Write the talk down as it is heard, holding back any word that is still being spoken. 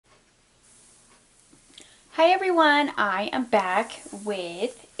Hi everyone, I am back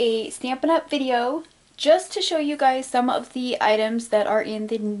with a Stampin' Up video just to show you guys some of the items that are in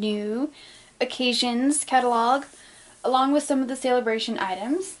the new Occasions catalog, along with some of the Sale-A-Bration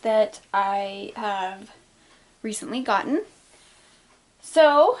items that I have recently gotten.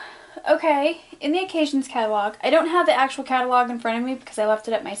 So, okay, in the Occasions catalog, I don't have the actual catalog in front of me because I left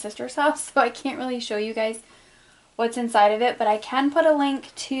it at my sister's house, so I can't really show you guys what's inside of it, but I can put a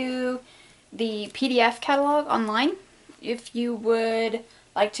link to the PDF catalog online if you would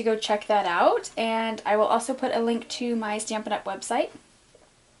like to go check that out, and I will also put a link to my Stampin' Up website.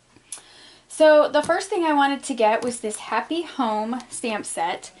 So the first thing I wanted to get was this Happy Home stamp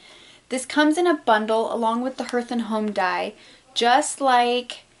set. This comes in a bundle along with the Hearth and Home die, just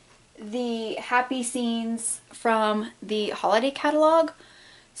like the Happy Scenes from the holiday catalog.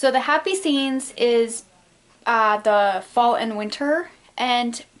 So the Happy Scenes is the fall and winter,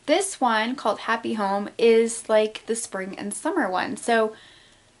 and this one, called Happy Home, is like the spring and summer one. So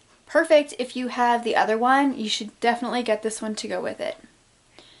perfect if you have the other one. You should definitely get this one to go with it.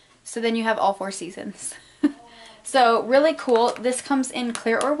 So then you have all 4 seasons. So really cool. This comes in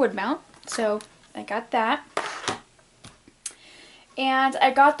clear or wood mount. So I got that. And I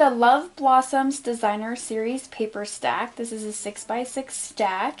got the Love Blossoms Designer Series paper stack. This is a 6x6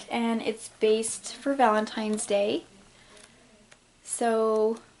 stack, and it's based for Valentine's Day.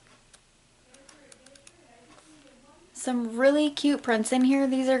 So some really cute prints in here.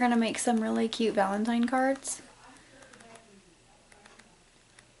 These are going to make some really cute Valentine cards.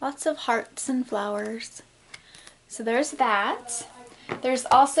 Lots of hearts and flowers. So there's that. There's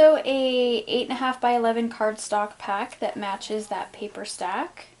also a 8.5 by 11 cardstock pack that matches that paper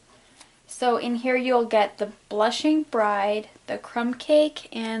stack. So in here you'll get the Blushing Bride, the Crumb Cake,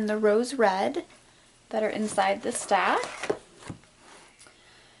 and the Rose Red that are inside the stack.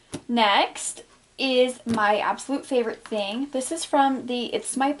 Next is my absolute favorite thing. This is from the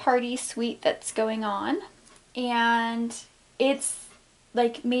It's My Party suite that's going on, and it's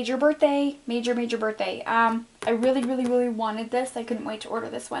like major birthday. I really wanted this. I couldn't wait to order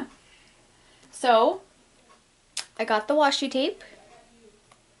this one. So I got the washi tape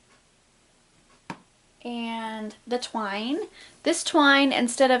and the twine. This twine,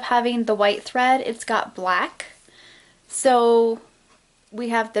 instead of having the white thread, it's got black. So we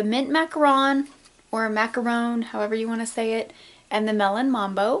have the mint macaron, or macaron, however you want to say it, and the melon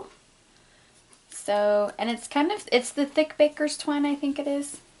mambo. So, and it's it's the thick baker's twine, I think it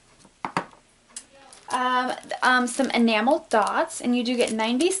is. Some enamel dots, and you do get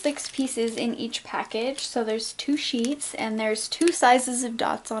 96 pieces in each package. So there's 2 sheets, and there's 2 sizes of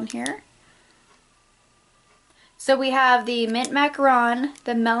dots on here. So we have the mint macaron,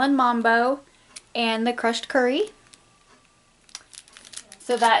 the melon mambo, and the crushed curry.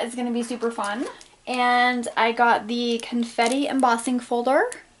 So that is going to be super fun. And I got the confetti embossing folder.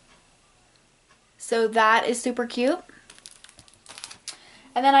 So that is super cute.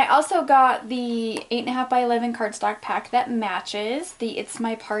 And then I also got the 8.5 by 11 cardstock pack that matches the It's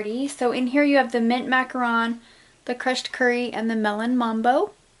My Party. So in here you have the mint macaron, the crushed curry, and the melon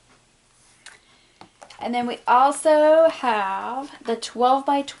mambo. And then we also have the 12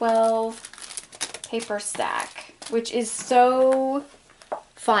 by 12 paper stack, which is so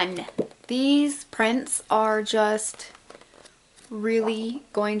fun. These prints are just really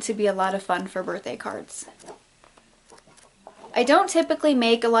going to be a lot of fun for birthday cards. I don't typically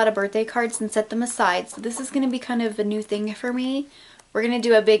make a lot of birthday cards and set them aside, so this is going to be kind of a new thing for me. We're going to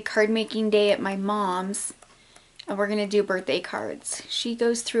do a big card making day at my mom's, and we're going to do birthday cards. She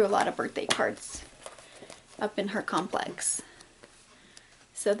goes through a lot of birthday cards up in her complex.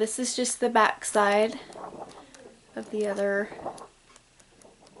 So this is just the back side of the other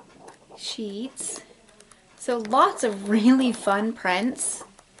sheets. So lots of really fun prints.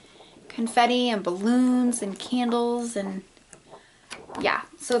 Confetti and balloons and candles, and yeah,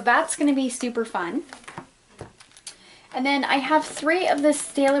 so that's going to be super fun. And then I have 3 of the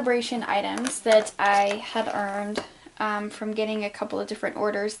Sale-A-Bration items that I had earned from getting a couple of different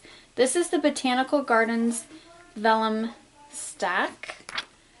orders. This is the Botanical Gardens vellum stack.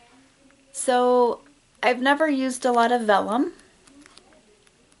 So I've never used a lot of vellum,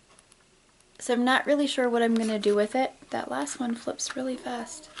 so I'm not really sure what I'm going to do with it. That last one flips really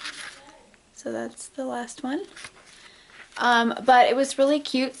fast. So that's the last one. But it was really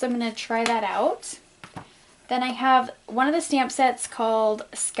cute, so I'm going to try that out. Then I have one of the stamp sets called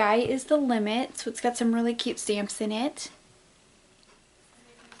Sky is the Limit. So it's got some really cute stamps in it.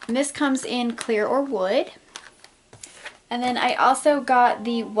 And this comes in clear or wood. And then I also got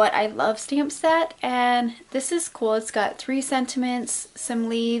the What I Love stamp set, and this is cool. It's got 3 sentiments, some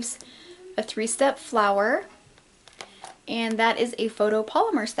leaves, a 3-step flower, and that is a photo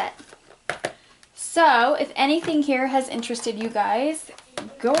polymer set. So if anything here has interested you guys,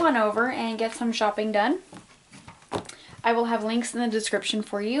 go on over and get some shopping done. I will have links in the description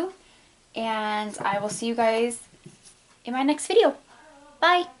for you, and I will see you guys in my next video.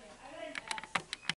 Bye!